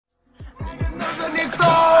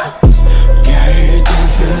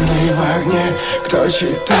огне. Кто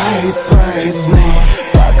читает свои сны,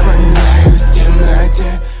 поклоняюсь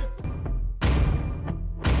темноте.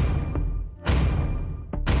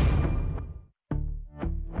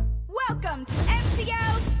 Welcome to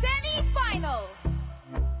MCL semi-final.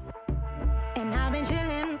 And I've been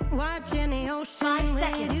chilling, watching the ocean. 5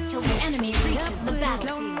 seconds till the enemy reaches the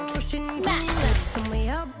battlefield. Smash them.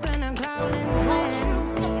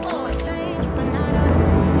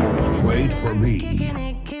 Wait for me.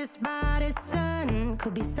 Kissed by the sun,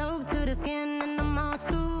 could be soaked to the skin in the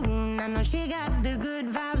monsoon. I know she got the good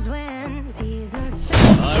vibes when seasons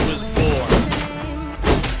change. I was born.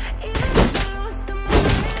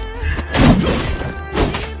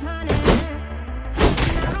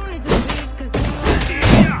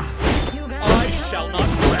 I shall not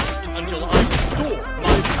rest until I restore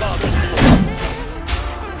my father's glory.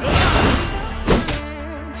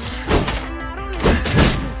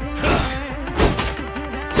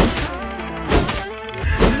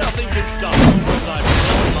 Nothing can stop me once I've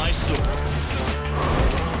drawn my sword.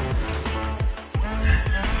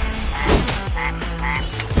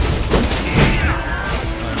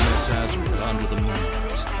 I miss Azrael under the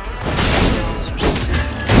moonlight.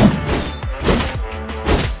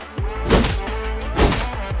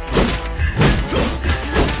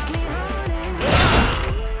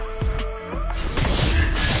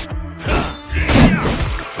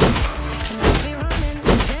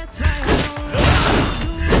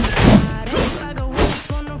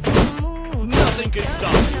 Nothing can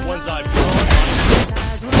stop me once I've drawn my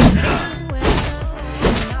sword.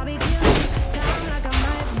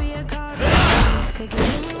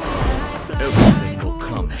 Everything will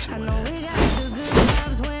come to an end.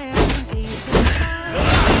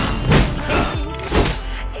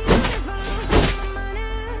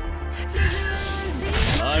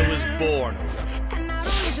 I was born.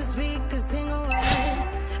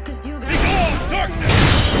 Begone, darkness!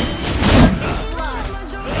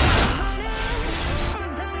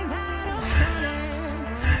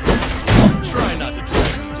 Try not to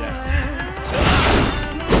drag me down.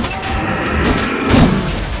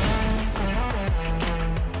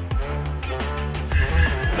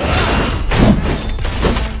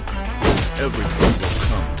 Everything will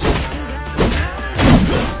come to an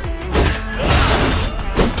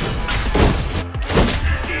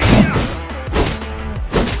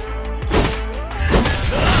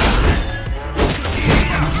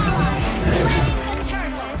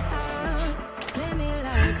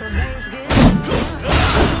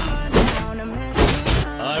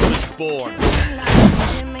I was born.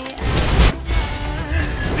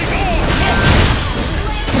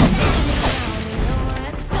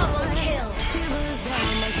 Double kill.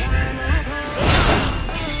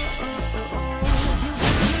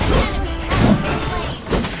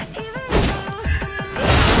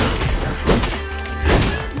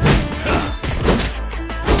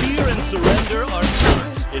 Fear and surrender are not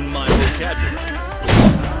in my vocabulary.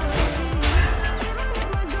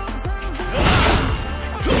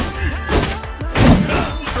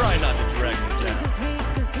 Try not to drag me down.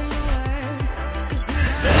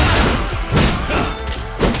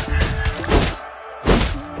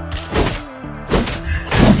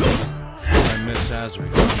 I miss Azrael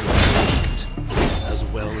under the moonlight, as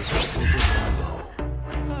well as her silver combo.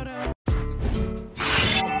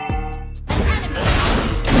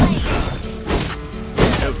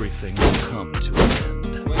 Everything will come to an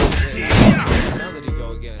end. Melody go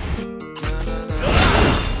again.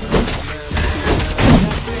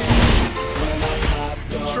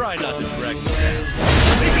 Try not to drag me down.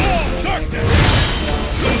 Begone, darkness!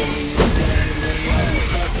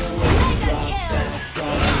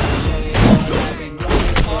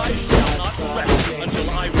 I shall not rest until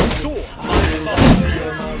I restore my father.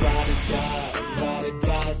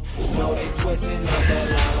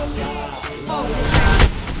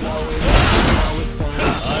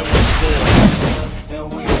 I was born.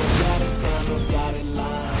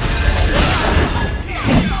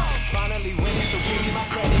 Finally winning, so give me my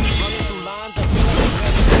credit. Running through lines, I feel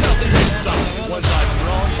like Nothing can stop me once I've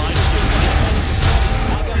drawn my sword.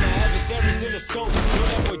 I got my adversaries in the scope. Know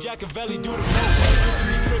that boy Jackavelli do the most. Used to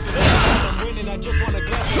be tripping, I'm winning, I just want a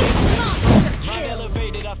glass of mind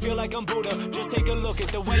elevated, I feel like I'm Buddha. Just take a look at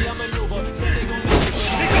the way I maneuver. Said they gon' make it.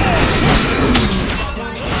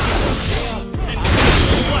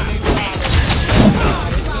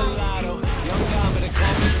 Young Dominic,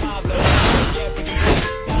 call me Pablo. Yeah, but you got to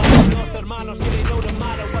stop. Los hermanos, yeah, they know the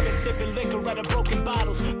motto. I've been sipping liquor out of broken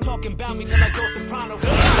bottles. Talking about me till I go soprano.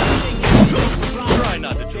 Try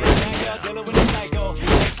not to drag me down. Dealing with a psycho.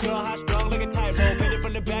 Ex-girl, hot strong like a typo. Hit it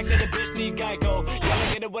from the back, that the bitch need Geico.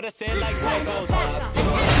 Y'all get it what I said like typos.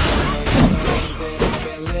 things and I've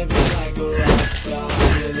been living like a rock star.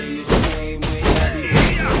 Really a shame when I be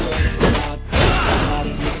out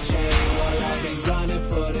of the chain while I've been grinding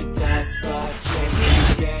for the top spot. Changing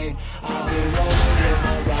the game, I've been rolling with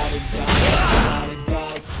my ride or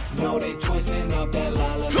dies. Know they twisting up that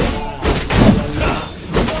la la la.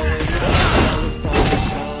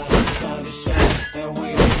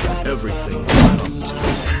 Everything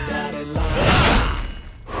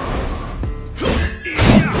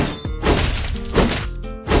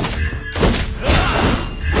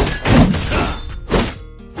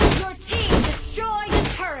Your team destroyed a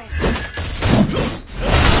turret.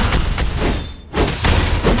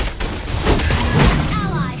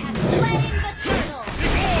 Ally has slain the turtle.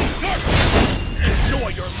 enjoy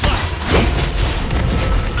your life.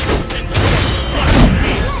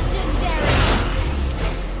 Legendary.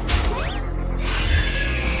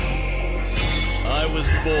 I was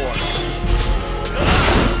born.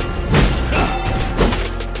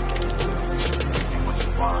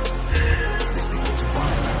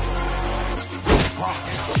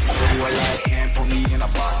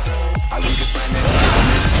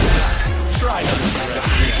 Try not to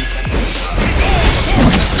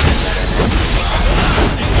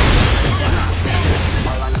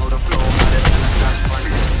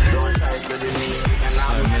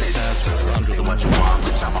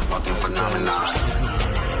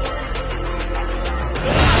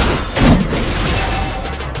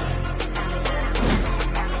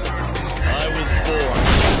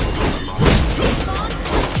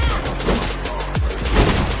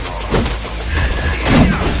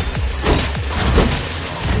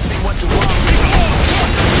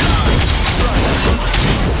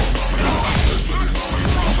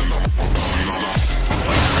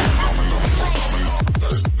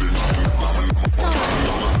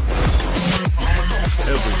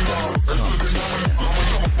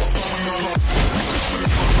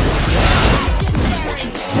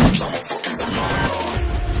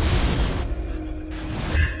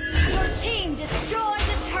Your team destroyed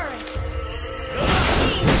the turret. Your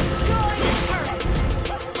team destroyed the turret.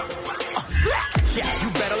 Yeah, you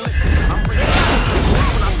better listen. I'm bringing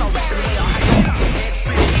when I start rapping the way I hype up your head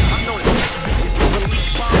spinning. I'm known as bitches, release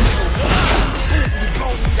bombs. You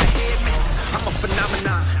told me the head missing. I'm a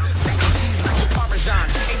phenomenon. Stacking cheese like a Parmesan.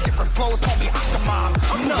 8 different flows, call me Octomom.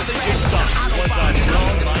 I'm nothing can stop me once I'm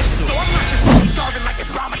drawn by so sword. I'm not just really starving like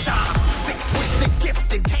it's Ramadan. Sick, twisted,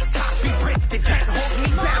 gifted, can't copy, printed, can't hold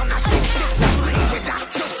me down. I shit shit, I'm liquid. I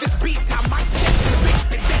killed this beat, I might get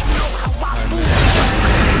convicted. They know how I move.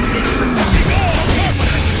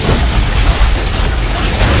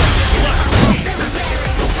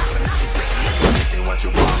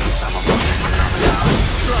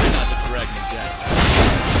 Try not to drag me down.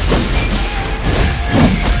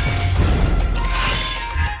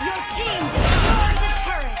 Your team destroyed the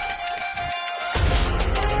turret.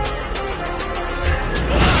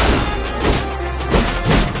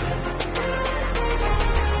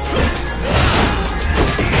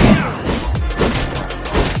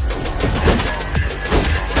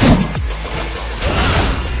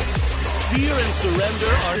 Fear and surrender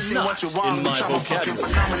are This ain't not what you want, in my bitch, I'm a fucking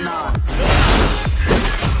vocabulary. phenomenon.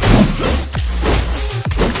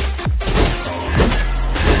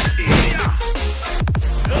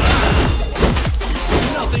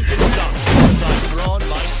 Nothing can stop me once I'm drawn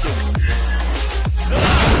by sword.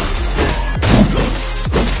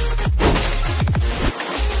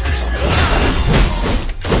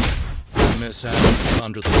 I miss having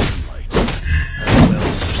under the moonlight, as well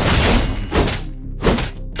as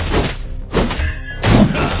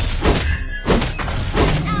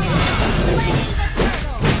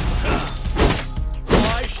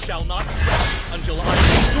I shall not rest until I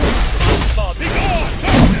restore the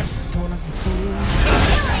darkness.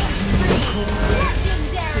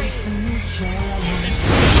 Legendary.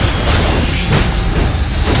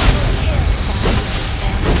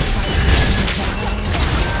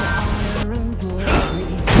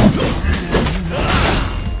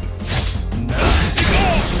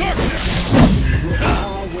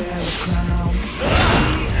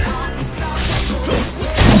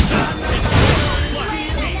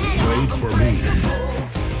 Wait for me.